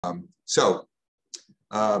So,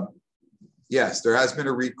 yes, there has been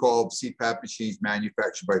a recall of CPAP machines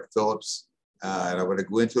manufactured by Philips, and I want to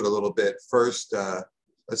go into it a little bit. First,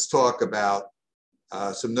 let's talk about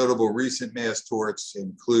some notable recent mass torts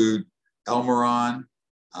include Elmeron,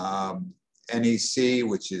 NEC,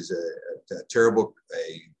 which is a terrible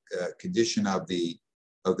condition of the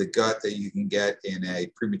gut that you can get in a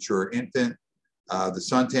premature infant, the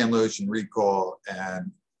suntan lotion recall,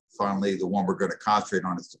 and finally the one we're going to concentrate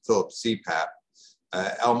on is the Philips CPAP.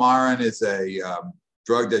 Elmeron is a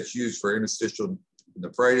drug that's used for interstitial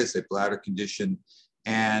nephritis, a bladder condition,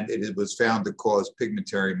 and it was found to cause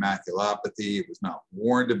pigmentary maculopathy. It was not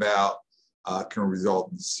warned about, can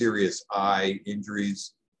result in serious eye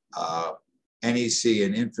injuries. NEC,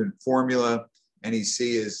 an infant formula. NEC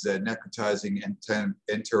is necrotizing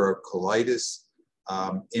enterocolitis.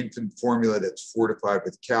 Infant formula that's fortified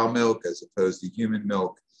with cow milk as opposed to human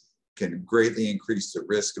milk can greatly increase the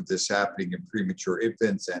risk of this happening in premature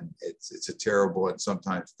infants, and it's a terrible and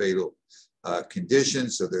sometimes fatal condition.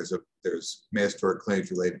 So there's mass tort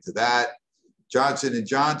claims related to that. Johnson &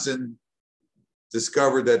 Johnson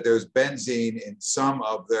discovered that there's benzene in some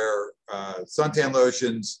of their suntan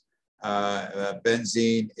lotions.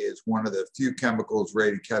 Benzene is one of the few chemicals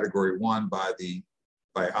rated Category 1 by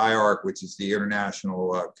IARC, which is the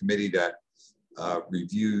international committee that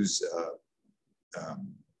reviews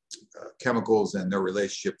chemicals and their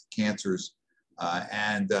relationship to cancers.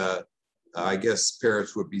 I guess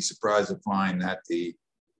parents would be surprised to find that the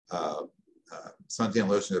suntan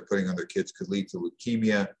lotion they're putting on their kids could lead to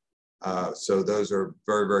leukemia. So those are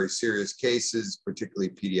very, very serious cases, particularly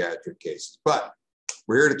pediatric cases. But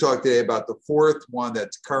we're here to talk today about the fourth one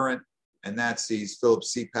that's current, and that's these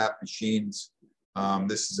Philips CPAP machines.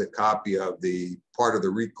 This is a copy of the part of the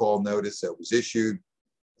recall notice that was issued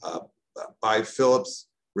by Philips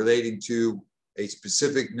relating to a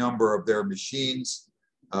specific number of their machines.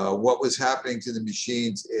 What was happening to the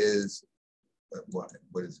machines is, what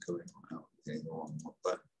is going on? Oh, getting the wrong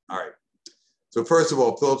button. All right. So first of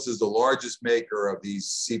all, Philips is the largest maker of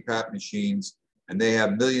these CPAP machines, and they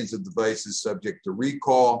have millions of devices subject to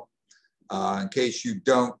recall. In case you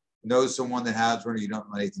don't know someone that has one or you don't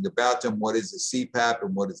know anything about them, what is a CPAP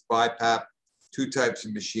and what is BiPAP? Two types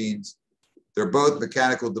of machines. They're both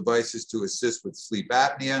mechanical devices to assist with sleep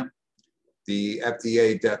apnea. The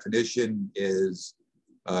FDA definition is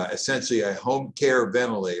essentially a home care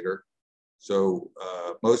ventilator. So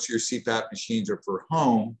most of your CPAP machines are for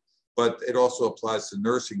home, but it also applies to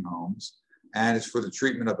nursing homes, and it's for the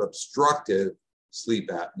treatment of obstructive sleep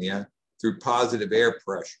apnea through positive air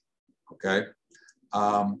pressure, okay?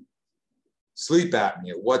 Sleep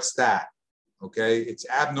apnea, what's that? Okay, it's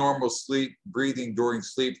abnormal sleep, breathing during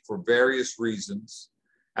sleep for various reasons.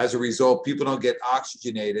 As a result, people don't get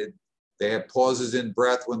oxygenated. They have pauses in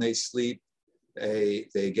breath when they sleep. They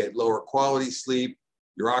get lower quality sleep.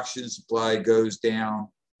 Your oxygen supply goes down.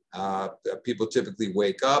 People typically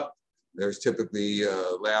wake up. There's typically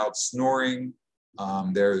loud snoring.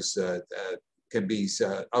 There's can be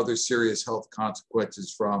other serious health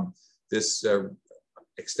consequences from this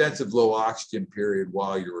extensive low oxygen period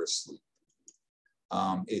while you're asleep.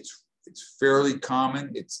 It's fairly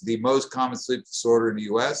common. It's the most common sleep disorder in the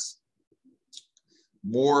US.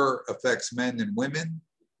 More affects men than women,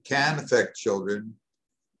 can affect children.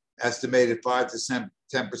 Estimated 5 to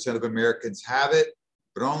 10% of Americans have it,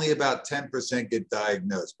 but only about 10% get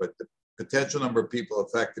diagnosed. But the potential number of people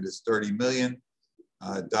affected is 30 million.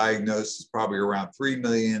 Diagnosed is probably around 3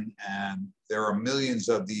 million, and there are millions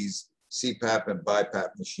of these CPAP and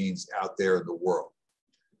BiPAP machines out there in the world.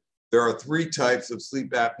 There are three types of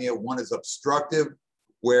sleep apnea. One is obstructive,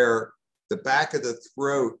 where the back of the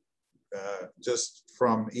throat, just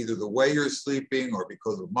from either the way you're sleeping or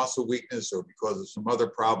because of muscle weakness or because of some other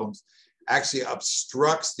problems, actually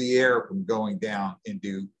obstructs the air from going down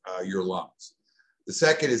into your lungs. The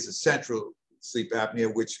second is essential sleep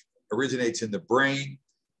apnea, which originates in the brain.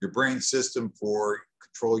 Your brain system for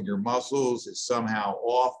controlling your muscles is somehow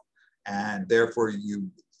off, and therefore you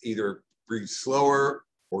either breathe slower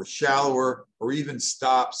or shallower, or even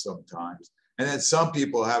stop sometimes. And then some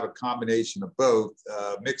people have a combination of both,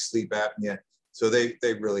 mixed sleep apnea, so they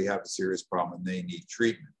really have a serious problem and they need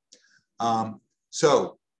treatment.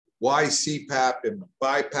 So why CPAP and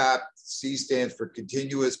BiPAP? C stands for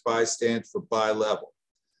continuous, Bi stands for bi-level.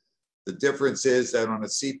 The difference is that on a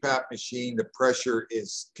CPAP machine, the pressure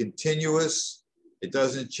is continuous. It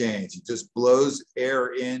doesn't change. It just blows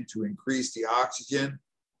air in to increase the oxygen.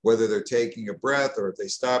 Whether they're taking a breath or if they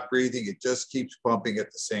stop breathing, it just keeps pumping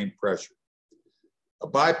at the same pressure. A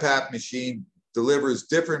BiPAP machine delivers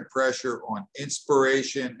different pressure on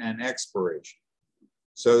inspiration and expiration.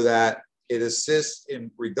 so that it assists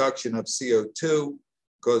in reduction of CO2,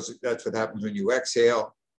 because that's what happens when you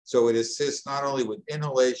exhale. So it assists not only with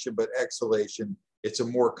inhalation, but exhalation. It's a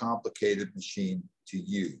more complicated machine to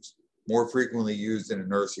use, more frequently used in a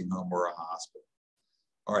nursing home or a hospital.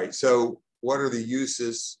 All right, so what are the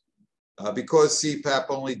uses? Because CPAP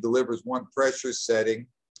only delivers one pressure setting,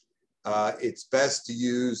 it's best to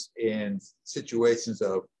use in situations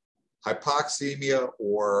of hypoxemia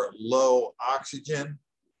or low oxygen.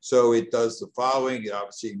 So it does the following. It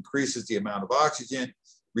obviously increases the amount of oxygen,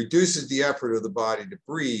 reduces the effort of the body to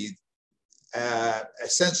breathe,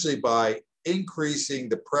 essentially by increasing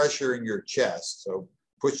the pressure in your chest, so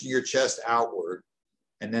pushing your chest outward,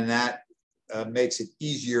 and then that makes it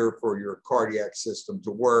easier for your cardiac system to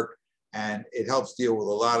work, and it helps deal with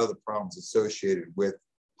a lot of the problems associated with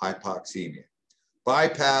hypoxemia.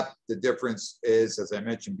 BiPAP, the difference is, as I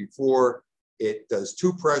mentioned before, it does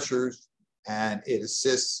two pressures and it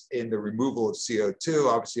assists in the removal of CO2.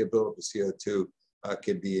 Obviously, a buildup of CO2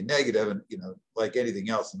 can be a negative, and like anything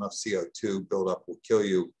else, enough CO2 buildup will kill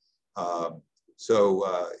you.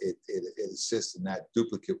 It assists in that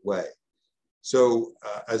duplicate way. So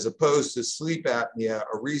as opposed to sleep apnea,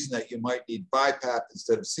 a reason that you might need BiPAP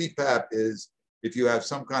instead of CPAP is if you have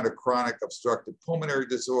some kind of chronic obstructive pulmonary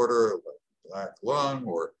disorder, like black lung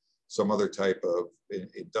or some other type of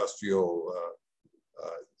industrial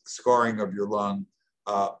scarring of your lung.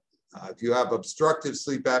 If you have obstructive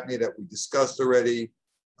sleep apnea that we discussed already,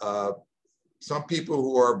 some people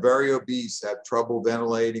who are very obese have trouble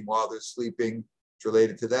ventilating while they're sleeping. It's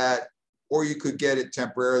related to that. Or you could get it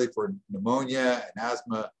temporarily for pneumonia and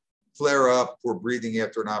asthma, flare up for breathing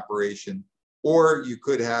after an operation. Or you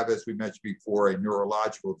could have, as we mentioned before, a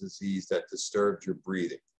neurological disease that disturbs your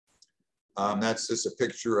breathing. That's just a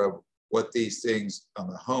picture of what these things on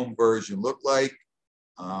the home version look like.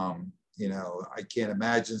 I can't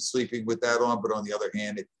imagine sleeping with that on, but on the other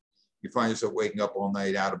hand, if you find yourself waking up all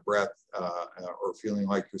night out of breath or feeling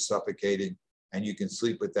like you're suffocating and you can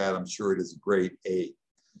sleep with that, I'm sure it is a great aid.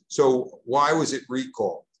 So why was it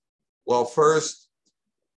recalled? Well, first,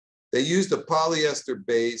 they used a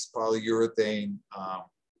polyester-based polyurethane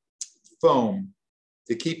foam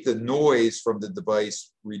to keep the noise from the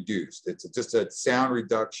device reduced. It's just a sound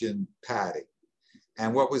reduction padding.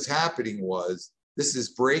 And what was happening was this is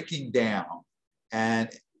breaking down, and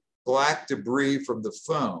black debris from the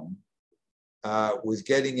foam was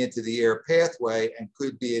getting into the air pathway and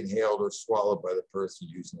could be inhaled or swallowed by the person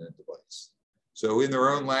using the device. So in their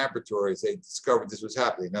own laboratories, they discovered this was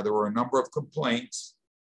happening. Now, there were a number of complaints.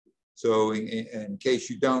 So in case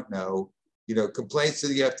you don't know, complaints to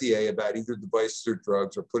the FDA about either devices or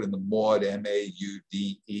drugs are put in the MAUDE,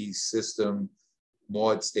 M-A-U-D-E system.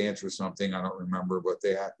 MAUDE stands for something. I don't remember what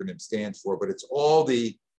the acronym stands for, but it's all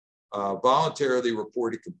the voluntarily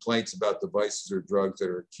reported complaints about devices or drugs that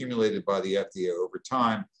are accumulated by the FDA over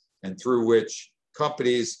time, and through which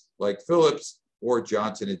companies like Philips or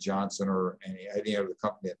Johnson & Johnson or any other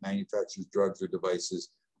company that manufactures drugs or devices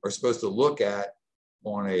are supposed to look at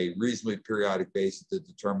on a reasonably periodic basis to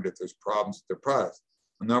determine if there's problems with their products.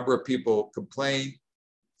 A number of people complained.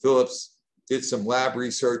 Philips did some lab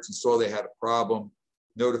research and saw they had a problem,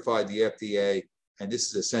 notified the FDA, and this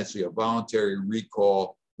is essentially a voluntary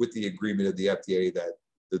recall with the agreement of the FDA that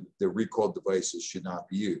the recalled devices should not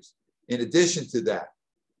be used. In addition to that,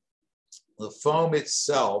 the foam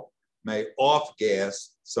itself may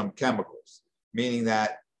off-gas some chemicals, meaning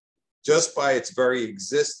that just by its very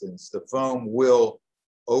existence, the foam will,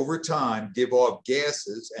 over time, give off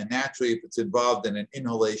gases, and naturally, if it's involved in an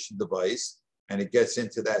inhalation device and it gets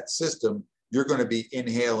into that system, you're going to be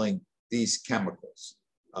inhaling these chemicals.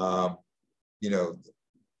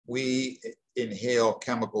 We inhale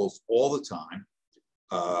chemicals all the time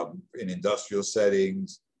in industrial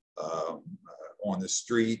settings, on the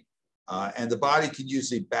street, and the body can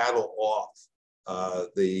usually battle off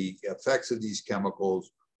the effects of these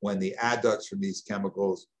chemicals when the adducts from these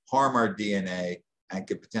chemicals harm our DNA and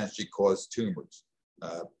can potentially cause tumors.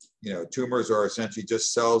 Tumors are essentially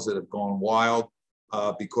just cells that have gone wild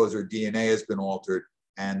because their DNA has been altered,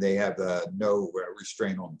 and they have no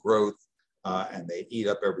restraint on growth, and they eat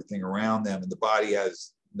up everything around them, and the body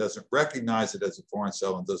doesn't recognize it as a foreign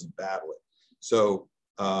cell and doesn't battle it. So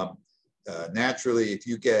naturally, if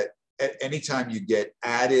you get, anytime you get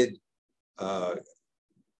added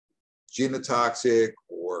genotoxic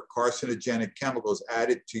or carcinogenic chemicals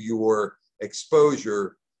added to your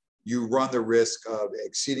exposure, you run the risk of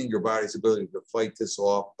exceeding your body's ability to fight this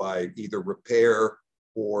off by either repair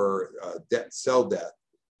or cell death.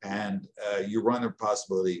 And you run the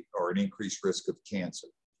possibility or an increased risk of cancer.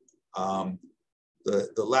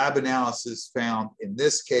 The lab analysis found in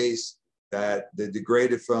this case that the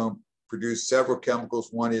degraded foam produced several chemicals.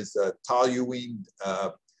 One is toluene,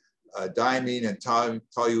 diamine, and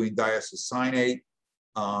toluene diisocyanate.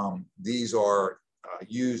 These are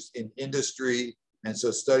used in industry, and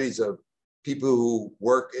so studies of people who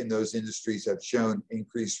work in those industries have shown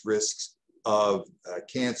increased risks of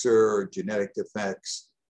cancer, genetic defects,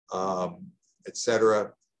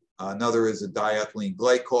 etc. Another is a diethylene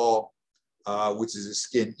glycol, which is a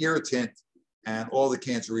skin irritant, and all the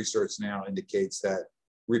cancer research now indicates that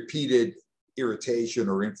repeated irritation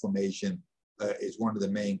or inflammation is one of the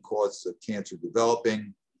main causes of cancer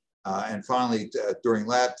developing. And finally, during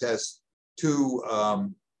lab tests, two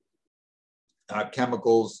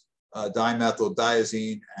chemicals,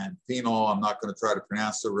 dimethyldiazine and phenol, I'm not going to try to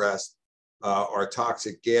pronounce the rest, are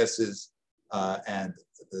toxic gases, and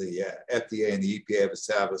the FDA and the EPA have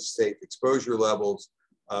established safe exposure levels,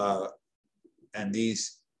 and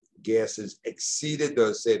these gases exceeded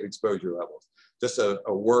those safe exposure levels. Just a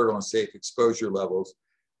word on safe exposure levels.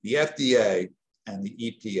 The FDA and the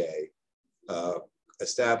EPA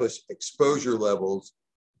established exposure levels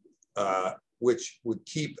which would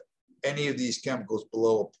keep any of these chemicals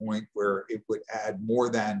below a point where it would add more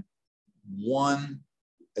than one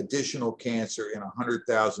additional cancer in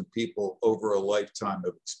 100,000 people over a lifetime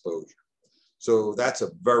of exposure. So that's a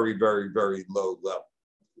very, very, very low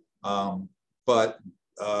level. But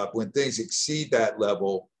when things exceed that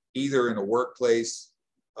level, either in a workplace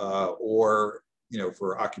or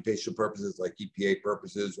for occupational purposes like EPA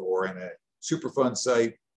purposes, or in a Superfund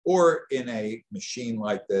site, or in a machine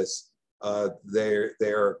like this, there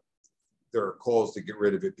are calls to get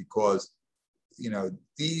rid of it because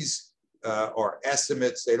these are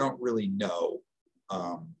estimates. They don't really know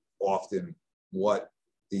often what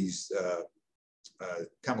these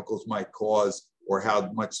chemicals might cause or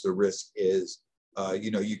how much the risk is.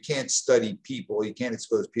 You can't study people. You can't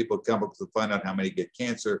expose people to chemicals to find out how many get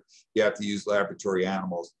cancer. You have to use laboratory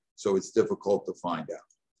animals, so it's difficult to find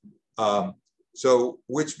out. So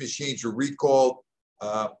which machines are recalled?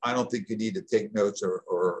 I don't think you need to take notes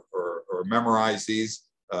or memorize these.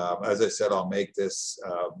 As I said, I'll make this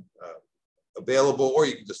available, or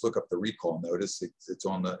you can just look up the recall notice. It's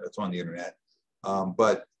on the internet.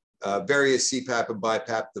 But various CPAP and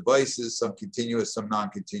BiPAP devices, some continuous, some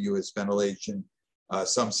non-continuous ventilation.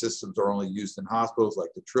 Some systems are only used in hospitals,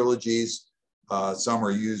 like the trilogies. Some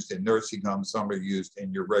are used in nursing homes. Some are used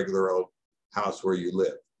in your regular old house where you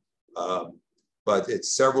live. But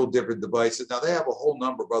it's several different devices. Now, they have a whole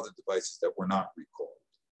number of other devices that were not recalled.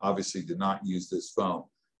 Obviously, did not use this foam.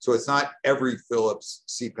 So it's not every Philips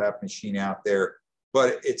CPAP machine out there,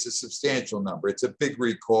 but it's a substantial number. It's a big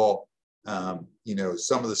recall. Some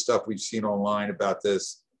of the stuff we've seen online about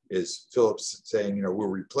this is Philips saying, we'll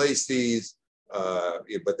replace these,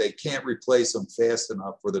 but they can't replace them fast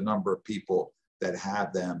enough for the number of people that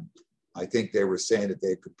have them. I think they were saying that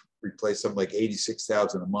they could replace something like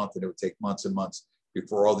 86,000 a month, and it would take months and months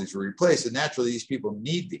before all these were replaced. And naturally, these people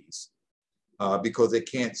need these because they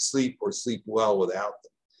can't sleep or sleep well without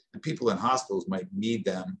them. And people in hospitals might need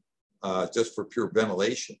them just for pure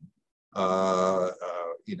ventilation.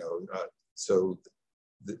 So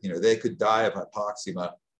they could die of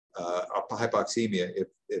hypoxemia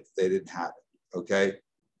if they didn't have it. Okay.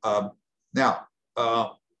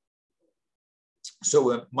 So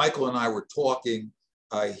when Michael and I were talking,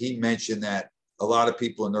 he mentioned that a lot of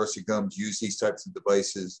people in nursing homes use these types of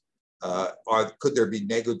devices. Could there be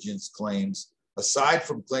negligence claims aside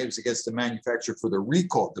from claims against the manufacturer for the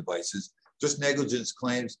recalled devices? Just negligence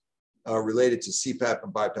claims related to CPAP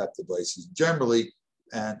and BiPAP devices generally.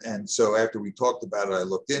 And so after we talked about it, I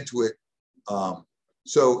looked into it.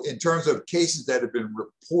 So in terms of cases that have been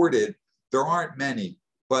reported, there aren't many,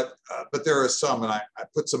 but there are some, and I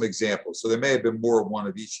put some examples. So there may have been more of one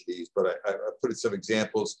of each of these, but I put in some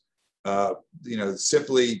examples.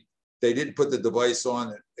 Simply, they didn't put the device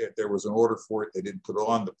on. If there was an order for it, they didn't put it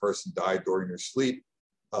on. The person died during their sleep.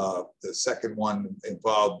 The second one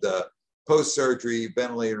involved post-surgery.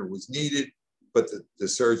 Ventilator was needed, but the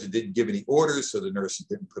surgeon didn't give any orders, so the nurses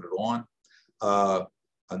didn't put it on.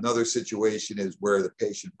 Another situation is where the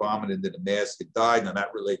patient vomited into the mask and died. Now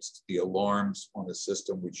that relates to the alarms on the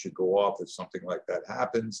system, which should go off if something like that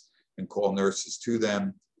happens, and call nurses to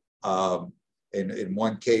them. In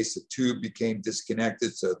one case, the tube became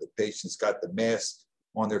disconnected, so the patient's got the mask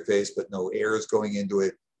on their face, but no air is going into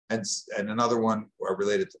it. And another one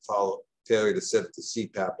related to failure to set up the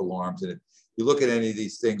CPAP alarms. And if you look at any of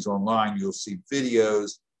these things online, you'll see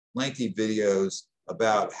videos, lengthy videos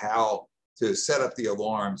about how to set up the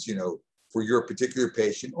alarms, for your particular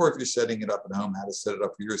patient, or if you're setting it up at home, how to set it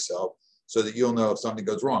up for yourself so that you'll know if something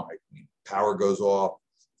goes wrong. Like power goes off,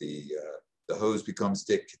 the hose becomes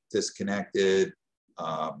disconnected.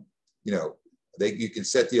 You know, you can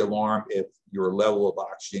set the alarm if your level of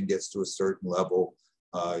oxygen gets to a certain level,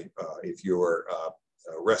 if your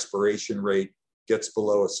respiration rate gets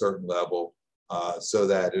below a certain level, so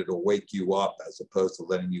that it'll wake you up as opposed to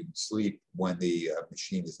letting you sleep when the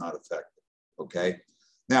machine is not effective. Okay.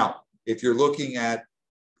 Now, if you're looking at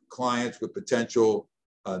clients with potential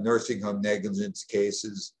nursing home negligence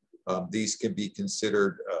cases, these can be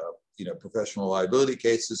considered, you know, professional liability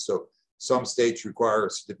cases. So some states require a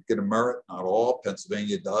certificate of merit, not all.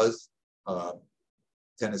 Pennsylvania does.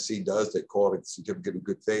 Tennessee does. They call it a certificate of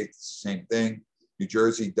good faith. It's the same thing. New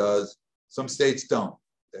Jersey does. Some states don't.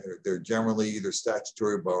 They're generally either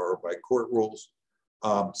statutory or by court rules.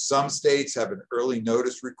 Some states have an early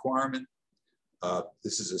notice requirement.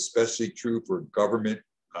 This is especially true for government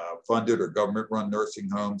funded or government run nursing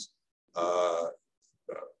homes.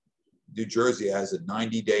 New Jersey has a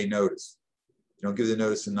 90-day notice. You don't give the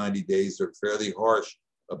notice in 90 days. They're fairly harsh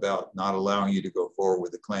about not allowing you to go forward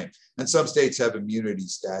with a claim. And some states have immunity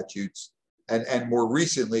statutes. And more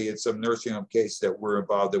recently, in some nursing home cases that we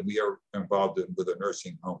are involved in with a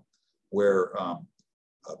nursing home, where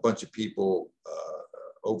a bunch of people,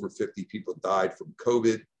 over 50 people died from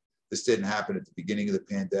COVID. This didn't happen at the beginning of the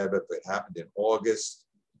pandemic, but it happened in August.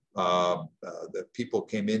 The people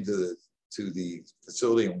came into the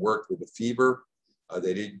facility and worked with a fever.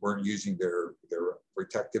 They weren't using their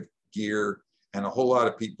protective gear, and a whole lot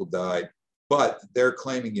of people died. But they're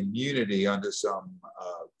claiming immunity under some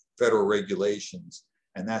federal regulations,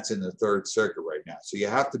 and that's in the Third Circuit right now. So you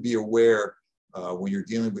have to be aware when you're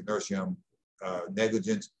dealing with nursing home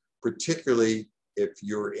negligence, particularly if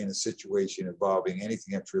you're in a situation involving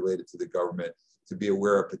anything that's related to the government, to be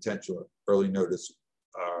aware of potential early notice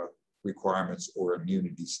requirements or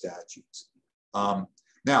immunity statutes.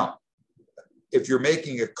 Now, if you're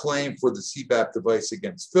making a claim for the CPAP device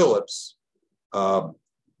against Philips,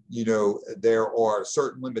 you know, there are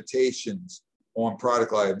certain limitations on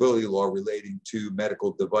product liability law relating to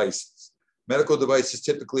medical devices. Medical devices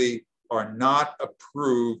typically are not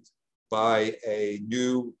approved by a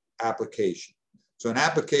new application. So an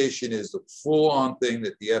application is the full-on thing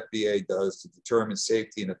that the FDA does to determine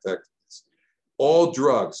safety and effectiveness. All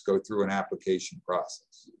drugs go through an application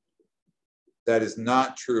process. That is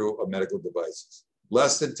not true of medical devices.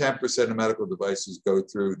 Less than 10% of medical devices go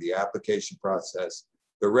through the application process.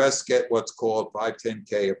 The rest get what's called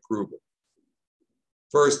 510K approval.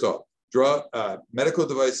 First off, medical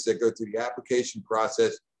devices that go through the application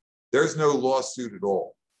process, there's no lawsuit at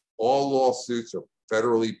all. All lawsuits are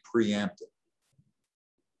federally preempted.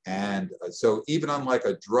 And so even unlike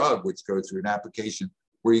a drug, which goes through an application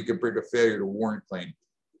where you can bring a failure to warrant claim,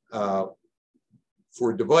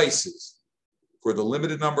 for devices, for the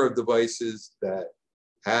limited number of devices that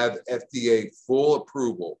have FDA full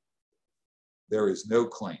approval, there is no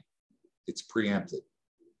claim. It's preempted.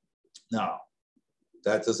 Now,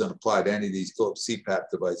 that doesn't apply to any of these Philips CPAP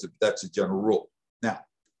devices, but that's a general rule. Now,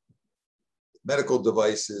 medical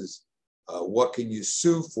devices, what can you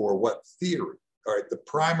sue for? What theory? All right, the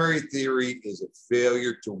primary theory is a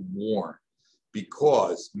failure to warn,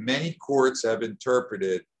 because many courts have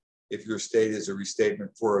interpreted, if your state is a restatement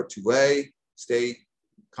 402A state,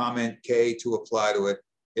 comment K to apply to it.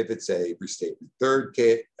 If it's a restatement third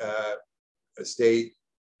K state,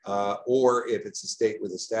 or if it's a state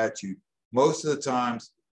with a statute. Most of the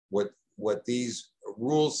times, what these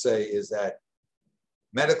rules say is that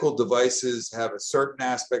medical devices have a certain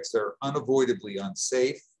aspects that are unavoidably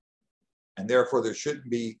unsafe, and therefore there shouldn't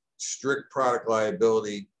be strict product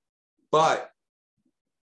liability, but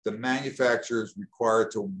the manufacturer is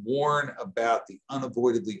required to warn about the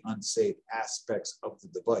unavoidably unsafe aspects of the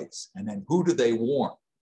device. And then who do they warn?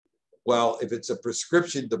 Well, if it's a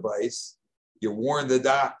prescription device, you warn the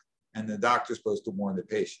doc, and the doctor's supposed to warn the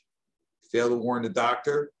patient. Fail to warn the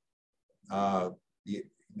doctor, and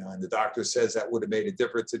the doctor says that would have made a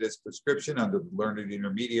difference in his prescription under the learned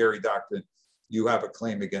intermediary doctrine, you have a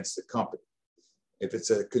claim against the company. If it's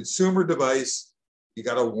a consumer device, you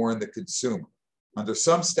got to warn the consumer. Under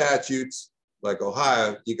some statutes, like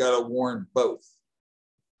Ohio, you got to warn both,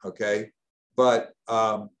 okay? But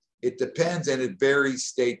it depends, and it varies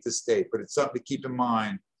state to state, but it's something to keep in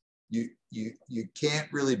mind. You can't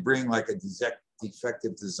really bring like a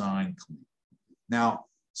defective design claim. Now,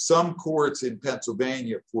 some courts in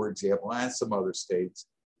Pennsylvania, for example, and some other states,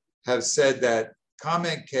 have said that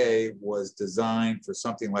comment K was designed for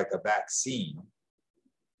something like a vaccine,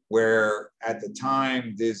 where at the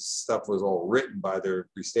time this stuff was all written by their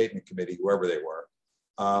restatement committee, whoever they were.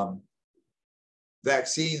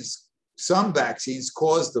 Vaccines some vaccines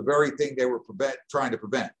cause the very thing they were trying to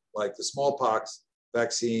prevent, like the smallpox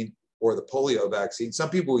vaccine or the polio vaccine. Some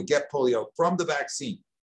people would get polio from the vaccine.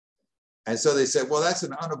 And so they said, well, that's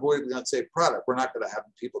an unavoidably unsafe product. We're not going to have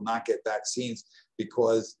people not get vaccines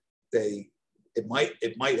because it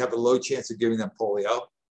might have a low chance of giving them polio.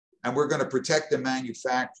 And we're going to protect the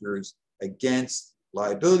manufacturers against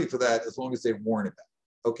liability for that as long as they warn about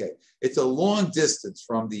it. Okay, it's a long distance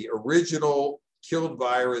from the original live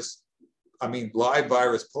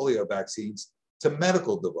virus polio vaccines to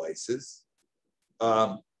medical devices.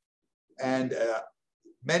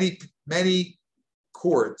 Many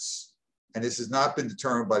courts, and this has not been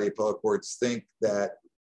determined by the appellate courts, think that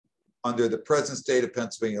under the present state of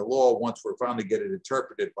Pennsylvania law, once we're finally get it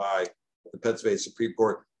interpreted by the Pennsylvania Supreme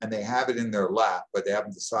Court, and they have it in their lap, but they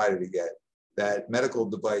haven't decided it yet, that medical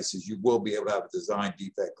devices, you will be able to have a design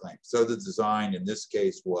defect claim. So the design in this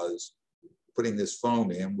case was putting this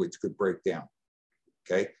foam in, which could break down.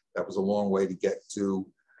 Okay, that was a long way to get to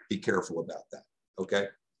be careful about that. Okay,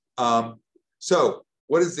 so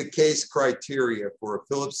what is the case criteria for a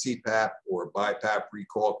Philips CPAP or BiPAP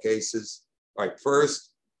recall cases? All right,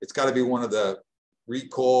 first, it's got to be one of the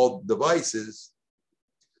recalled devices,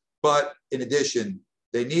 but in addition,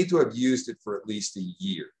 they need to have used it for at least a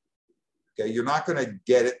year. Okay, you're not going to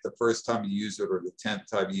get it the first time you use it or the 10th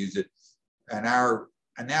time you use it. And our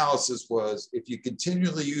analysis was if you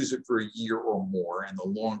continually use it for a year or more, and the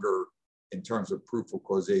longer in terms of proof of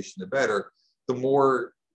causation, the better, the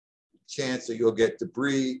more chance that you'll get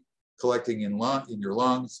debris collecting in your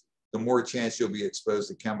lungs, the more chance you'll be exposed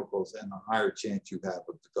to chemicals, and the higher chance you have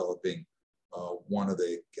of developing one of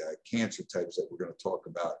the cancer types that we're going to talk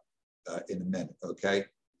about in a minute, okay?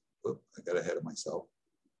 Oh, I got ahead of myself.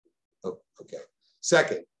 Oh, okay.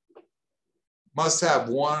 Second, must have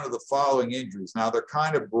one of the following injuries. Now, they're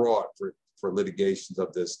kind of broad for litigations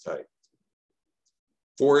of this type.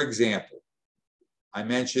 For example, I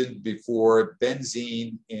mentioned before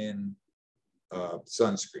benzene in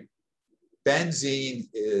sunscreen. Benzene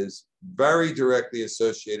is very directly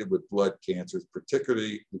associated with blood cancers,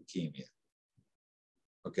 particularly leukemia.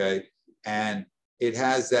 Okay, and it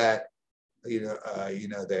has that. They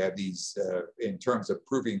have these in terms of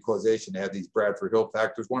proving causation. They have these Bradford Hill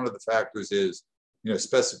factors. One of the factors is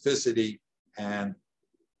specificity, and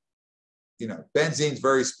benzene's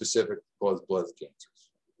very specific to cause blood cancers.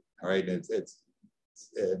 All right, and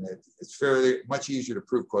it's fairly much easier to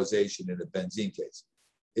prove causation in a benzene case.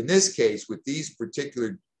 In this case, with these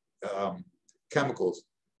particular chemicals,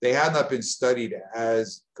 they have not been studied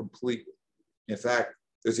as completely. In fact,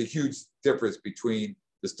 there's a huge difference between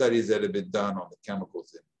the studies that have been done on the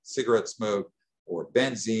chemicals in cigarette smoke or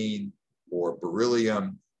benzene or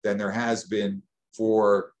beryllium than there has been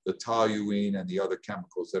for the toluene and the other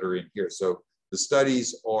chemicals that are in here. So the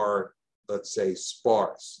studies are, let's say,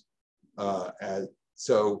 sparse.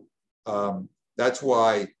 That's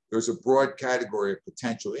why there's a broad category of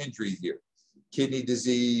potential injury here. Kidney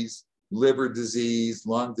disease, liver disease,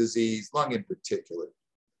 lung in particular.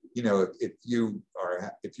 If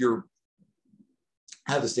you're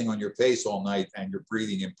have this thing on your face all night and you're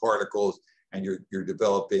breathing in particles and you're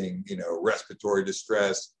developing, respiratory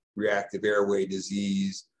distress, reactive airway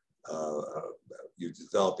disease, you're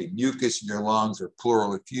developing mucus in your lungs or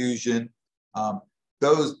pleural effusion.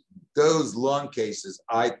 Those lung cases,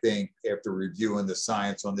 I think, after reviewing the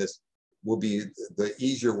science on this, will be the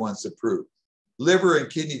easier ones to prove. Liver and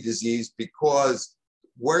kidney disease, because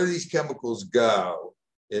where these chemicals go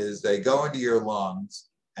is they go into your lungs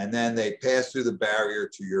and then they pass through the barrier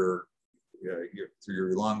to through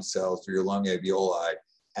your lung cells, through your lung alveoli.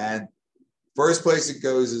 And first place it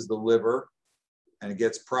goes is the liver, and it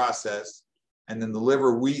gets processed. And then the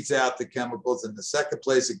liver weeds out the chemicals, and the second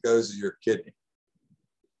place it goes is your kidney.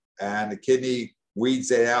 And the kidney weeds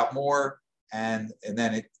it out more, and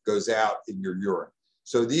then it goes out in your urine.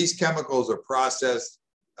 So these chemicals are processed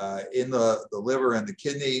in the liver and the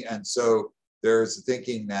kidney, and so there's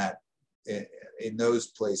thinking that in those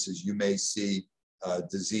places you may see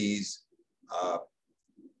disease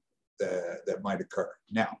that might occur.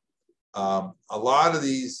 Now, a lot of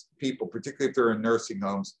these people, particularly if they're in nursing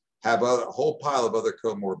homes, have a whole pile of other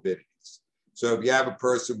comorbidities. So if you have a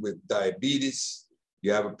person with diabetes,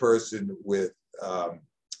 you have a person with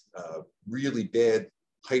really bad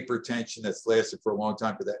hypertension that's lasted for a long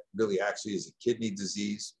time, but that really actually is a kidney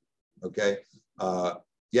disease, okay?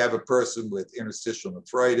 You have a person with interstitial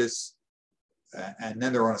nephritis, and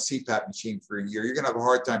then they're on a CPAP machine for a year. You're gonna have a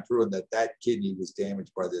hard time proving that that kidney was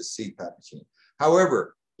damaged by this CPAP machine.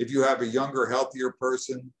 However, if you have a younger, healthier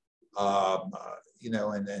person, and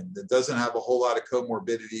that doesn't have a whole lot of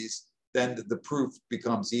comorbidities, then the proof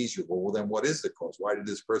becomes easier. Well, then what is the cause? Why did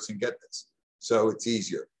this person get this? So it's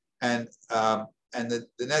easier. And the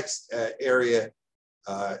next area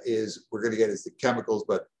is we're going to get is the chemicals.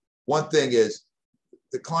 But one thing is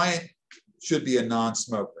the client should be a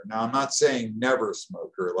non-smoker. Now, I'm not saying never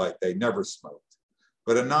smoker, like they never smoked,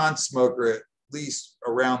 but a non-smoker at least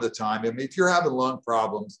around the time. I mean, if you're having lung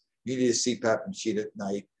problems, you need a CPAP machine at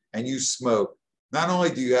night, and you smoke, not only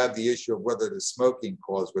do you have the issue of whether the smoking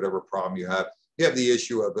caused whatever problem you have the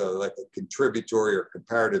issue of like a contributory or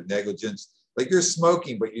comparative negligence. Like you're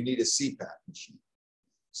smoking, but you need a CPAP machine.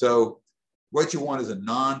 So what you want is a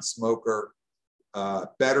non-smoker.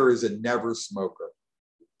 Better is a never smoker.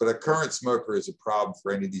 But a current smoker is a problem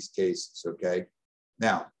for any of these cases, okay?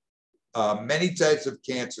 Now, many types of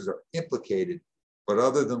cancers are implicated, but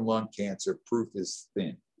other than lung cancer, proof is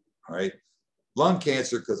thin, all right? Lung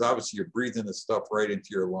cancer, because obviously you're breathing the stuff right into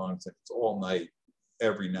your lungs, and it's all night,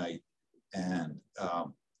 every night. And,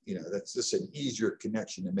 you know, that's just an easier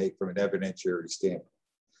connection to make from an evidentiary standpoint.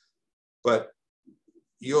 But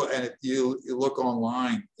if you look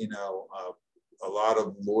online, you know, a lot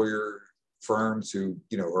of lawyer firms who,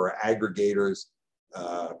 you know, are aggregators,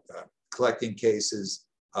 collecting cases,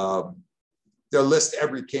 they'll list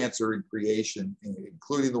every cancer in creation,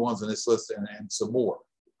 including the ones on this list and some more,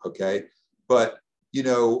 okay? But, you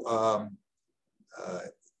know,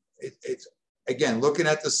 it's, again, looking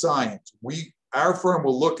at the science, our firm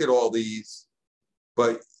will look at all these,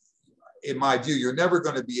 but in my view, you're never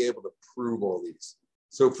going to be able to prove all these.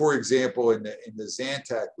 So for example, in the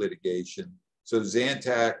Zantac litigation, so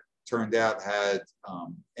Zantac turned out had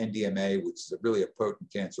NDMA, which is really a potent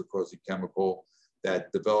cancer-causing chemical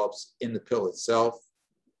that develops in the pill itself.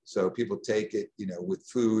 So people take it, you know, with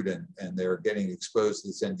food, and they're getting exposed to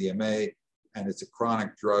this NDMA, and it's a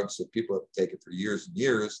chronic drug, so people have to take it for years and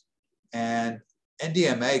years. And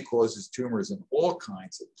NDMA causes tumors in all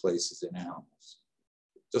kinds of places in animals.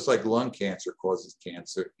 Just like lung cancer causes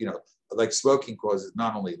cancer, you know, like smoking causes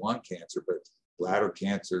not only lung cancer, but bladder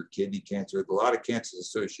cancer, kidney cancer, a lot of cancers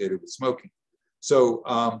associated with smoking. So,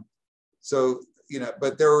 you know,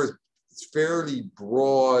 but there was fairly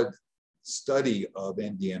broad study of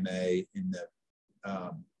NDMA in the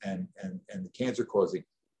and the cancer causing.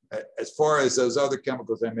 As far as those other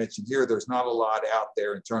chemicals I mentioned here, there's not a lot out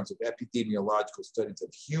there in terms of epidemiological studies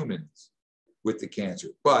of humans with the cancer.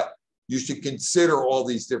 But you should consider all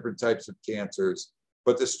these different types of cancers,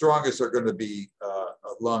 but the strongest are going to be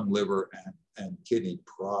lung, liver, and kidney,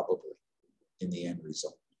 probably in the end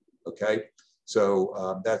result. Okay,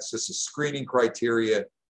 so that's just a screening criteria.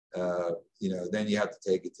 You know, then you have to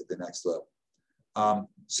take it to the next level.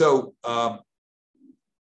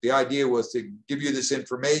 The idea was to give you this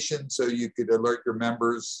information so you could alert your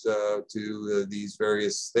members to these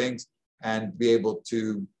various things and be able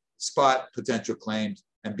to spot potential claims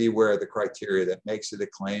and be aware of the criteria that makes it a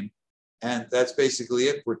claim. And that's basically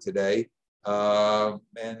it for today.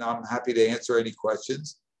 And I'm happy to answer any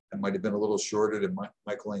questions. It might have been a little shorter than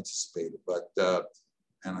Michael anticipated, but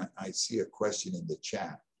and I see a question in the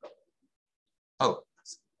chat. Oh,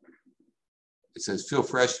 it says feel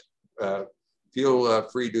free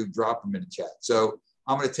to drop them in the chat. So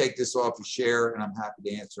I'm going to take this off of share, and I'm happy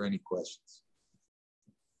to answer any questions.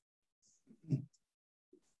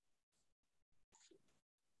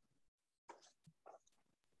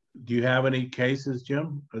 Do you have any cases,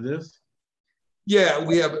 Jim, for this? Yeah,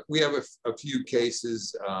 we have a few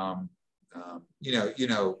cases. You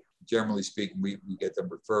know, generally speaking, we get them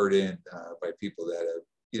referred in by people that have,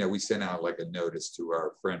 you know, we send out like a notice to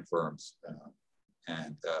our friend firms.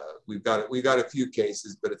 And we've got a few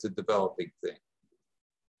cases, but it's a developing thing.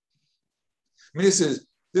 I mean,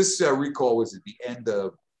 this recall was at the end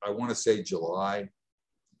of, I want to say, July,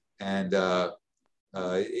 and you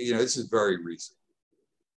know, this is very recent.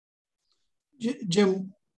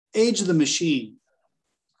 Jim, age of the machine.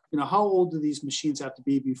 You know, how old do these machines have to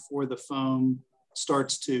be before the foam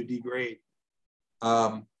starts to degrade?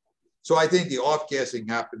 So I think the off-gassing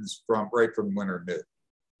happens right from winter new.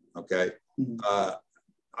 Okay. Mm-hmm.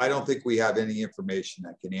 I don't think we have any information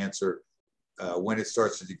that can answer when it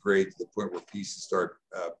starts to degrade to the point where pieces start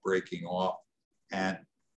breaking off. And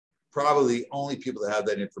probably the only people that have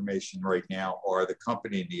that information right now are the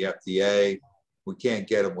company and the FDA. We can't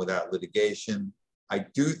get them without litigation. I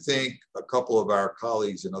do think a couple of our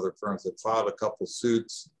colleagues in other firms have filed a couple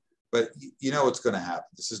suits, but you know what's going to happen.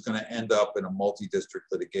 This is going to end up in a multi-district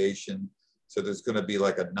litigation. So there's going to be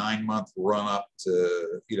like a 9-month run up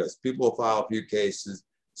to, you know, people will file a few cases.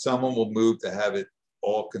 Someone will move to have it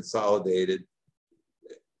all consolidated.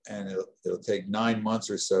 and it'll take 9 months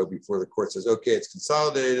or so before the court says, okay, it's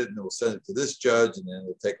consolidated, and we'll send it to this judge, and then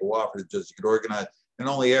it'll take a while for the judge to get organized. And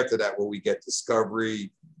only after that will we get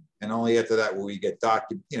discovery, and only after that will we get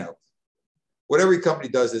document. You know, what every company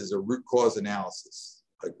does is a root cause analysis.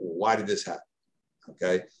 Like, well, why did this happen?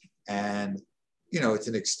 Okay, and you know, it's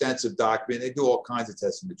an extensive document. They do all kinds of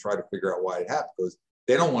testing to try to figure out why it happened, because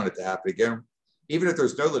they don't want it to happen again. Even if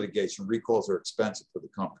there's no litigation, recalls are expensive for the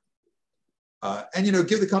company. And you know,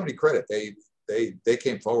 give the company credit; they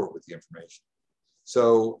came forward with the information.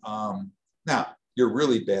 So now you're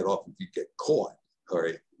really bad off if you get caught. All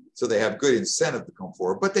right, so they have good incentive to come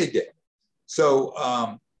forward, but they did. So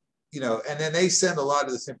you know, and then they send a lot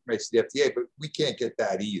of this information to the FDA, but we can't get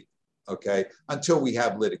that either. Okay, until we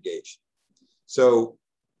have litigation. So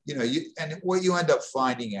you know, and what you end up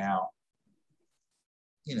finding out,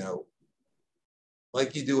 you know,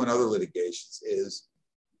 like you do in other litigations, is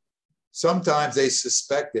sometimes they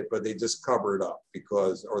suspect it, but they just cover it up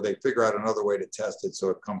because, or they figure out another way to test it so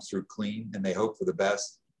it comes through clean, and they hope for the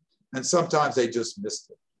best. And sometimes they just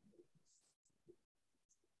missed it.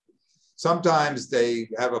 Sometimes they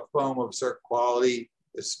have a foam of a certain quality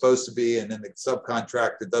it's supposed to be, and then the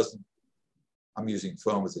subcontractor doesn't, I'm using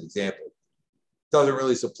foam as an example, doesn't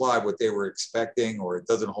really supply what they were expecting, or it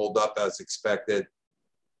doesn't hold up as expected.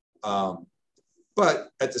 But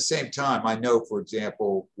at the same time, I know, for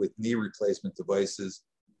example, with knee replacement devices,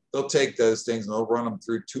 they'll take those things and they'll run them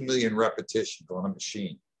through 2 million repetitions on a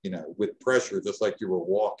machine, you know, with pressure, just like you were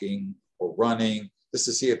walking or running, just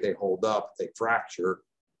to see if they hold up, if they fracture,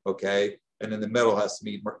 okay? And then the metal has to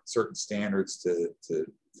meet certain standards to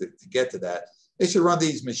get to that. They should run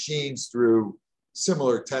these machines through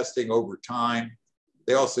similar testing over time.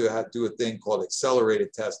 They also have to do a thing called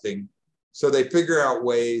accelerated testing. So they figure out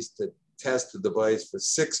ways to test the device for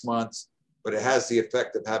 6 months, but it has the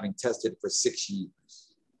effect of having tested for 6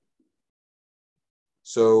 years.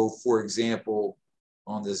 So for example,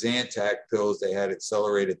 on the Zantac pills, they had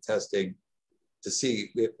accelerated testing to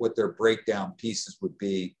see what their breakdown pieces would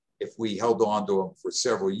be if we held on to them for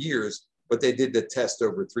several years, but they did the test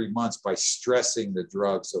over 3 months by stressing the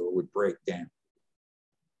drug so it would break down.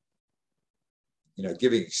 You know,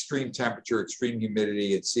 giving extreme temperature, extreme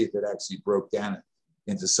humidity, and see if it actually broke down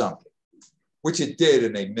into something, which it did,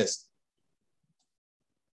 and they missed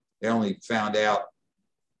it. They only found out,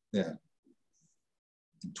 yeah,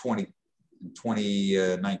 in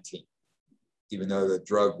 2019, even though the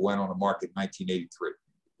drug went on the market in 1983.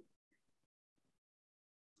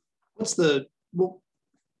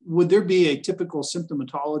 Would there be a typical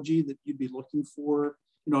symptomatology that you'd be looking for?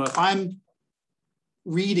 You know, if I'm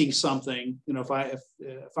reading something, you know, if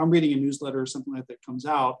I'm reading a newsletter or something like that comes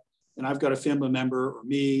out, and I've got a family member or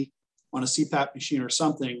me on a CPAP machine or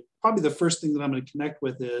something, probably the first thing that I'm going to connect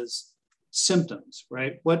with is symptoms,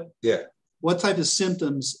 right? What type of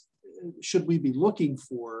symptoms should we be looking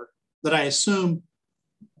for that I assume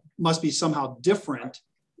must be somehow different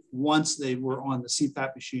once they were on the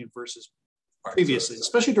CPAP machine versus previously,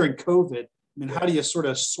 especially during COVID? I mean, how do you sort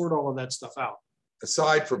of sort all of that stuff out?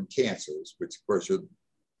 Aside from cancers, which of course you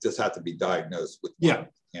just have to be diagnosed with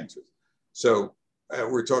cancers. So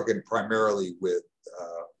we're talking primarily with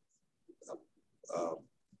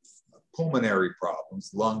pulmonary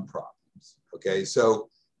problems, lung problems. Okay, so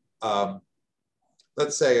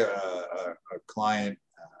let's say a client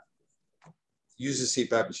uses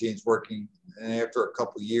CPAP machines working, and after a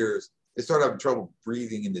couple of years, they start having trouble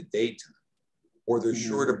breathing in the daytime, or they're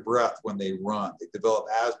short of breath when they run. They develop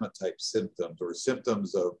asthma type symptoms, or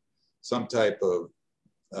symptoms of some type of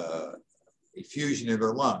effusion in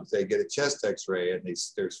their lungs. They get a chest x-ray and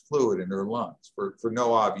there's fluid in their lungs for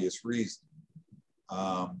no obvious reason.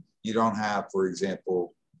 You don't have, for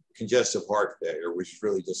example, congestive heart failure, which is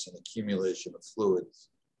really just an accumulation of fluids,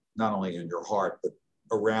 not only in your heart, but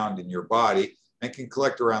around in your body, and can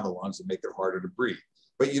collect around the lungs and make it harder to breathe.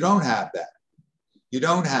 But you don't have that. You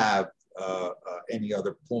don't have any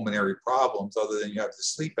other pulmonary problems other than you have the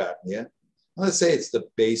sleep apnea. Let's say it's the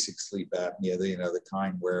basic sleep apnea, the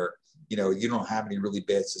kind where, you don't have any really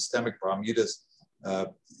bad systemic problem. You just,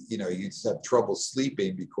 you just have trouble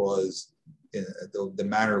sleeping because the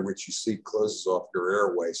manner in which you sleep closes off your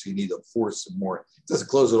airway. So you need to force some more. It doesn't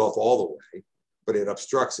close it off all the way, but it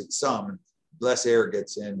obstructs it some, and less air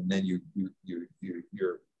gets in, and then your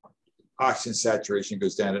oxygen saturation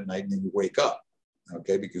goes down at night, and then you wake up,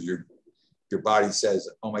 okay? Because your body says,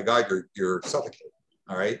 oh my God, you're suffocating,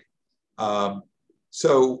 all right? The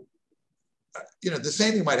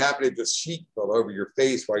same thing might happen if the sheet fell over your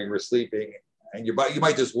face while you were sleeping, and you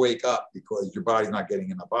might just wake up because your body's not getting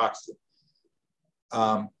enough oxygen.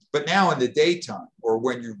 But now in the daytime, or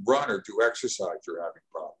when you run or do exercise, you're having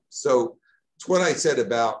problems. So it's what I said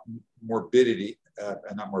about morbidity,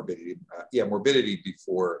 not morbidity, morbidity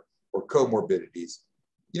before, or comorbidities.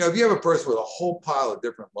 You know, if you have a person with a whole pile of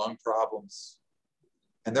different lung problems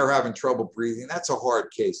and they're having trouble breathing, that's a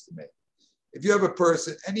hard case to me. If you have a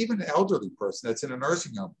person, and even an elderly person that's in a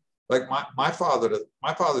nursing home, like my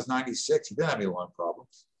father's 96, he didn't have any lung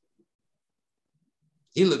problems.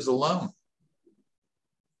 He lives alone.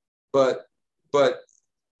 But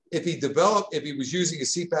if he was using a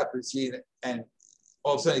CPAP machine and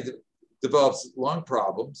all of a sudden he develops lung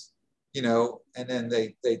problems, you know, and then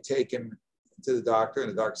they take him to the doctor,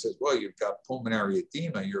 and the doctor says, well, you've got pulmonary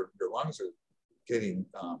edema, your lungs are getting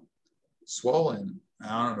swollen.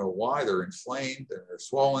 I don't know why, they're inflamed and they're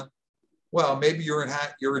swollen. Well, maybe you're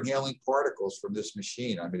inhaling particles from this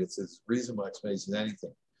machine. I mean, it's as reasonable explanation as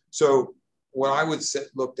anything. So what I would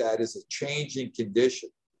look at is a changing condition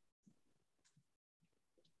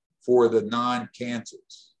for the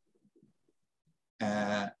non-cancers.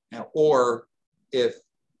 Or if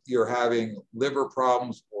you're having liver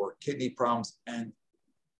problems or kidney problems, and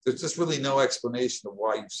there's just really no explanation of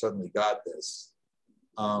why you suddenly got this.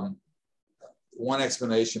 One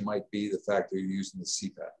explanation might be the fact that you're using the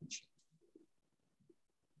CPAP machine.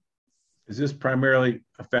 Is this primarily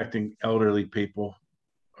affecting elderly people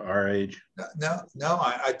our age? No,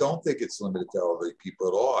 I don't think it's limited to elderly people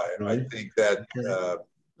at all. I think that.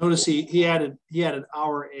 Notice he added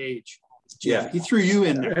our age. Yeah, he threw you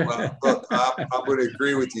in there. Well, look, I'm going to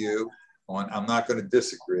agree with you on. I'm not going to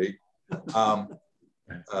disagree.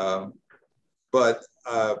 But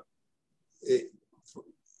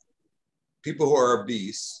people who are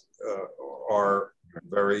obese are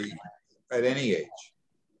very at any age.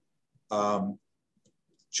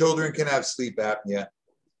 Children can have sleep apnea.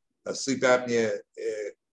 Sleep apnea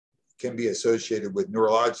can be associated with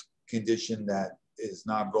neurological condition that is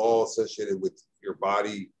not at all associated with your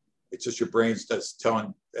body. It's just your brain's just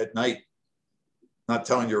telling at night, not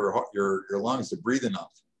telling your lungs to breathe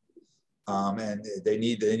enough, and they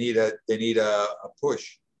need a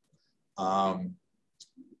push. I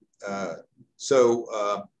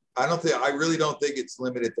really don't think it's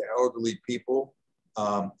limited to elderly people.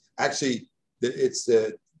 Actually, it's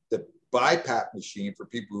the BiPAP machine for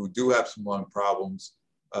people who do have some lung problems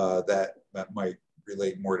that might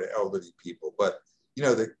relate more to elderly people. But you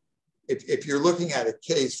know, if you're looking at a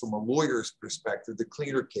case from a lawyer's perspective, the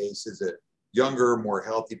cleaner case is a younger, more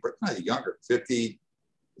healthy, but not younger. 50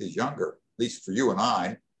 is younger, at least for you and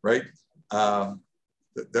I, right?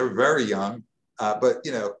 They're very young, but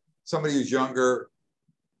you know, somebody who's younger,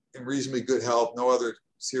 in reasonably good health, no other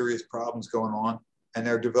serious problems going on, and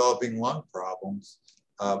they're developing lung problems.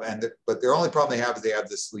 But their only problem they have is they have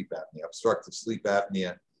this sleep apnea, obstructive sleep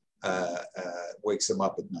apnea, wakes them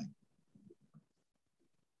up at night.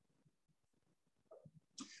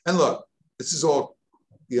 And look, this is all,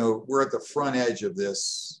 you know, we're at the front edge of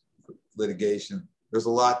this litigation. There's a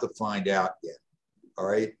lot to find out yet, all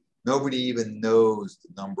right? Nobody even knows the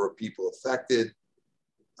number of people affected.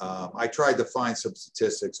 I tried to find some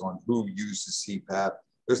statistics on who uses CPAP.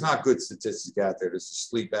 There's not good statistics out there. There's a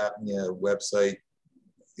sleep apnea website.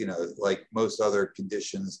 You know, like most other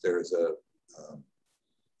conditions, there's an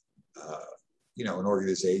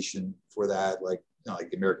organization for that, like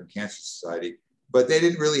the American Cancer Society. But they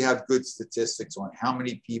didn't really have good statistics on how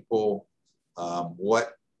many people,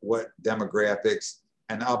 what demographics.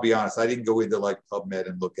 And I'll be honest, I didn't go into like PubMed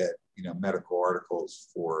and look at medical articles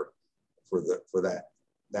for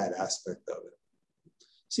that aspect of it.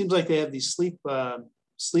 Seems like they have these sleep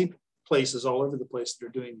places all over the place that are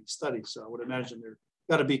doing these studies. So I would imagine there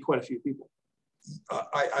got to be quite a few people.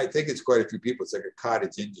 I think it's quite a few people. It's like a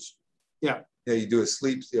cottage industry. Yeah. You do a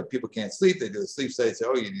sleep. People can't sleep. They do a sleep study. Say,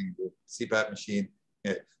 oh, you need a CPAP machine.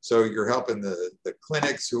 Yeah. So you're helping the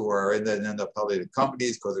clinics who are and then end up helping the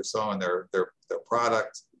companies because they're selling their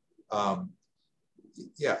product.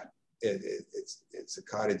 It's a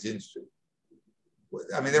cottage industry.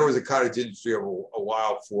 I mean, there was a cottage industry a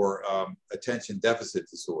while for attention deficit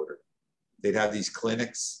disorder. They'd have these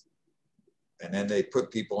clinics, and then they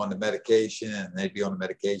put people on the medication, and they'd be on the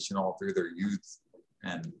medication all through their youth,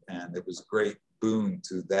 and it was a great boon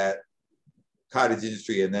to that cottage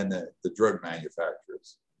industry, and then the drug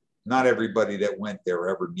manufacturers. Not everybody that went there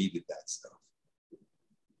ever needed that stuff,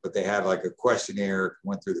 but they had like a questionnaire.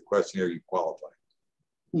 Went through the questionnaire, you qualified.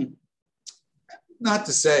 Not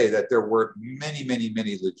to say that there were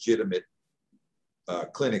many legitimate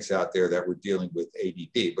clinics out there that were dealing with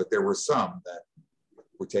ADD, but there were some that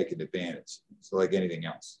were taking advantage. So like anything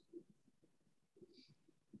else.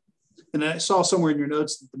 And I saw somewhere in your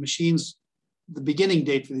notes that the machines the beginning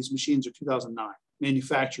date for these machines are 2009,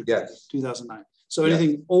 manufactured 2009. So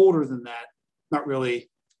anything older than that, not really.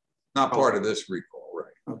 Not part of this recall,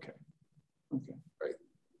 right? Okay. Okay. Right.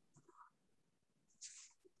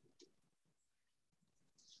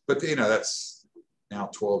 But you know, that's now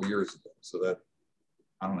 12 years ago. So that,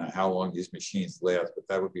 I don't know how long these machines last, but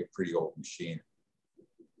that would be a pretty old machine.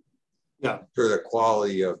 Yeah. For the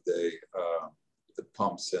quality of the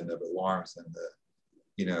pumps and the alarms and the,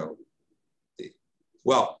 you know,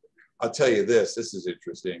 well, I'll tell you this is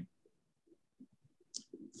interesting.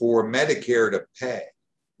 For Medicare to pay,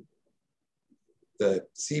 the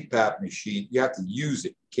CPAP machine, you have to use it.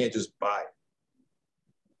 You can't just buy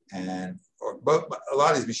it. And, but a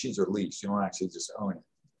lot of these machines are leased. You don't actually just own it.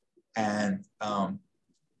 And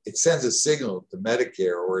it sends a signal to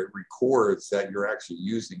Medicare, or it records that you're actually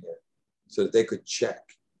using it so that they could check.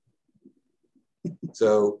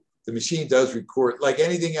 So the machine does record, like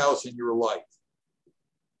anything else in your life.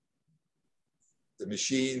 The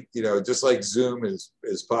machine, you know, just like Zoom is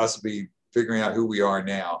possibly figuring out who we are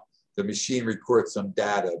now, the machine records some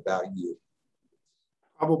data about you.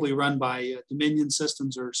 Probably run by Dominion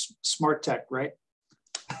Systems or Smart Tech, right?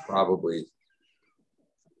 Probably.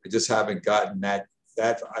 I just haven't gotten that.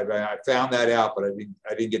 I found that out, but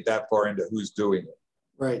I didn't get that far into who's doing it.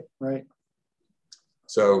 Right, right.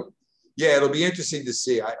 So, yeah, it'll be interesting to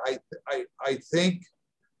see. I think,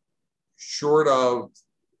 short of,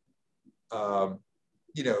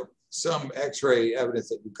 you know, some X-ray evidence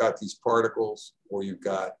that you've got these particles, or you've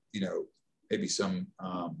got, you know, maybe some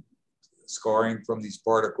scarring from these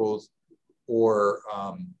particles, or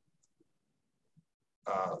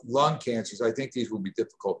lung cancers, I think these will be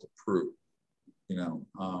difficult to prove. You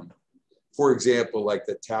know, for example, like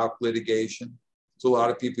the talc litigation. So a lot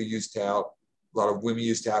of people use talc, a lot of women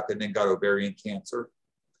use talc and then got ovarian cancer.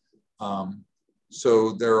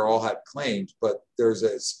 So they're all had claims, but there's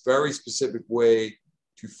a very specific way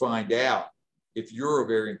to find out if your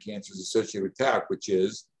ovarian cancer is associated with talc, which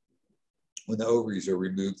is when the ovaries are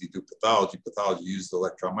removed, you do pathology. Pathology uses the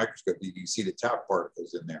electron microscope. You can see the talc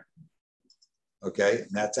particles in there. Okay,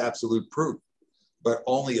 and that's absolute proof. But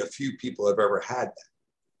only a few people have ever had that.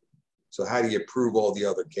 So how do you prove all the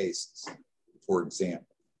other cases, for example?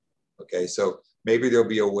 Okay, so maybe there'll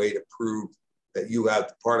be a way to prove that you have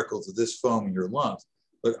the particles of this foam in your lungs.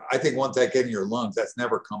 But I think once that gets in your lungs, that's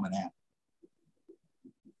never coming out.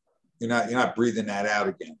 You're not breathing that out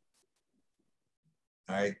again.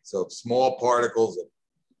 All right, so small particles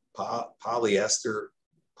of polyester,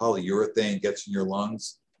 polyurethane gets in your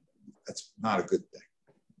lungs, that's not a good thing.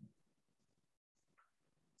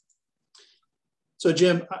 So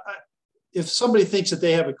Jim, if somebody thinks that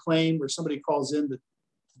they have a claim, or somebody calls in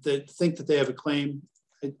that think that they have a claim,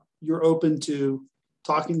 you're open to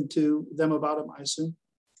talking to them about them, I assume?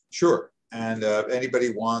 Sure. And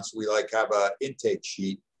anybody wants, we like have an intake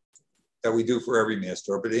sheet that we do for every mass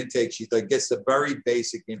store, but the intake sheet that gets the very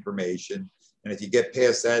basic information. And if you get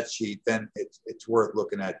past that sheet, then it's worth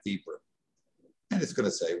looking at deeper. And it's going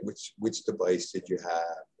to say which device did you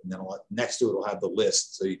have, and then next to it will have the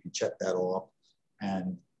list, so you can check that off.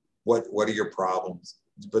 And what are your problems?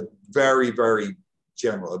 But very, very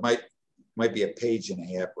general. It might be a page and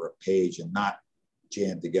a half or a page, and not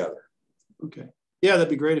jammed together. Okay. Yeah, that'd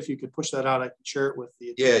be great if you could push that out. I could share it with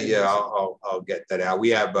the. Yeah. I'll get that out. We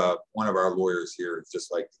have one of our lawyers here is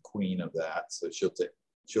just like the queen of that, so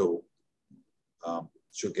I'll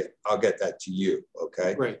get that to you.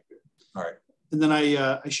 Okay. Great. All right. And then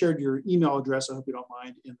I shared your email address, I hope you don't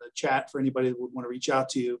mind, in the chat for anybody that would want to reach out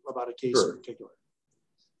to you about a case in particular.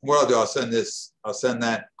 What I'll do, I'll send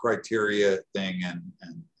that criteria thing and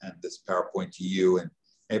this PowerPoint to you, and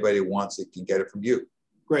anybody who wants it can get it from you.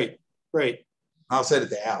 Great. I'll send it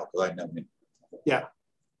to Al, because I know him. Yeah.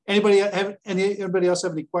 Anybody else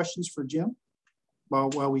have any questions for Jim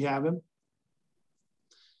while we have him?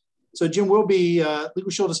 So Jim will be, Legal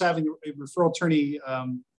Shield is having a referral attorney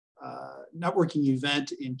networking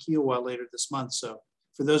event in Kiowa later this month. So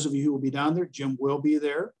for those of you who will be down there, Jim will be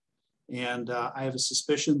there. And I have a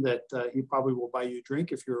suspicion that he probably will buy you a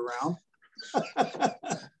drink if you're around.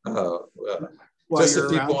 Just the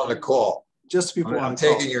people on the call. Just the people on the call. I'm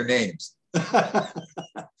taking your names.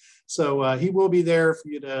 So he will be there for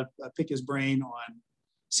you to pick his brain on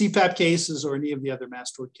CPAP cases or any of the other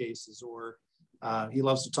mass tort cases, or he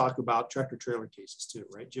loves to talk about tractor trailer cases too,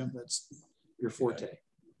 right, Jim? That's your forte.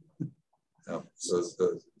 No,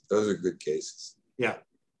 those are good cases. Yeah.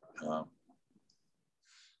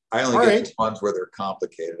 I only get the ones where they're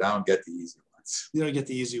complicated. I don't get the easy ones. You don't get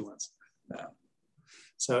the easy ones. No.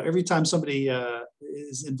 So every time somebody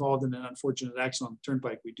is involved in an unfortunate accident on the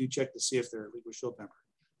turnpike, we do check to see if they're a Legal Shield member.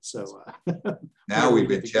 So now we've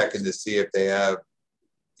been checking to see if they have,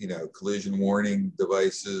 you know, collision warning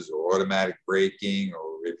devices or automatic braking,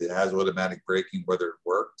 or if it has automatic braking, whether it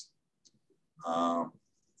worked.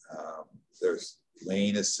 There's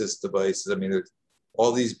lane assist devices. I mean, there's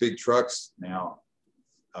all these big trucks now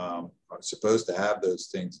are supposed to have those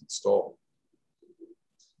things installed.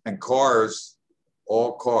 And cars,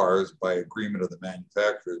 all cars by agreement of the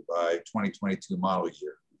manufacturers by 2022 model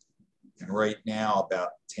year. And right now about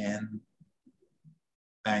 10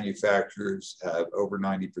 manufacturers have over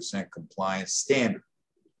 90% compliance standard.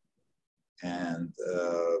 And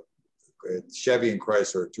Chevy and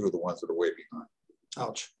Chrysler are two of the ones that are way behind.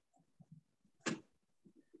 Ouch.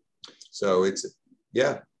 So it's,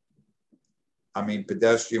 yeah. I mean,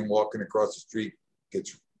 pedestrian walking across the street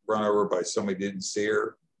gets run over by somebody didn't see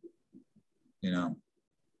her. You know,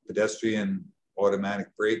 pedestrian automatic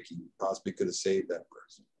braking possibly could have saved that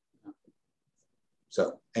person.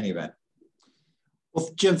 So, any event.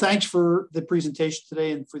 Well, Jim, thanks for the presentation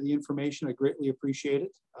today and for the information. I greatly appreciate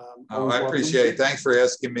it. I appreciate it. Thanks for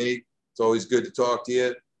asking me. It's always good to talk to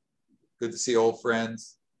you. Good to see old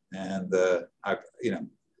friends. And you know,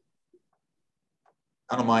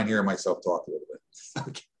 I don't mind hearing myself talk a little bit.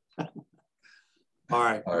 Okay. All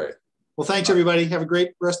right. All right. Well, thanks, everybody. Have a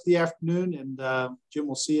great rest of the afternoon. And Jim,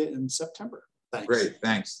 we'll see you in September. Thanks. Great.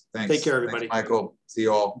 Thanks. Thanks. Take care, everybody. Thanks, Michael. See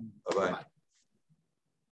you all. Bye-bye.